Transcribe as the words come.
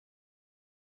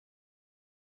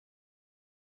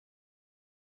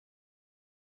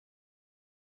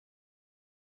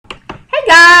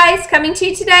guys, coming to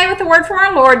you today with a word from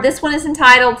our Lord. This one is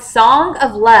entitled Song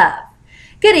of Love.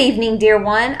 Good evening, dear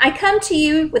one. I come to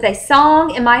you with a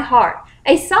song in my heart,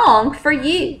 a song for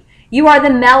you. You are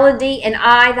the melody and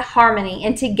I the harmony,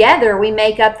 and together we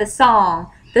make up the song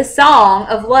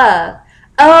of love.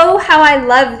 Oh, how I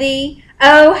love thee!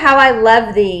 Oh, how I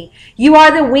love thee! You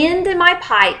are the wind in my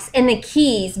pipes and the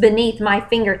keys beneath my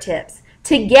fingertips.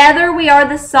 Together we are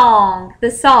the song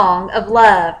of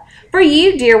love. For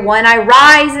you, dear one, I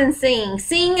rise and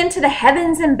sing into the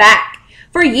heavens and back.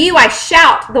 For you I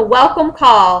shout the welcome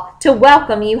call to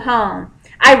welcome you home.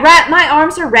 I wrap my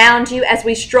arms around you as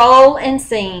we stroll and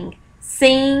sing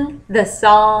the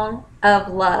song of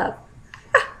love.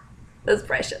 That's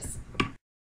precious.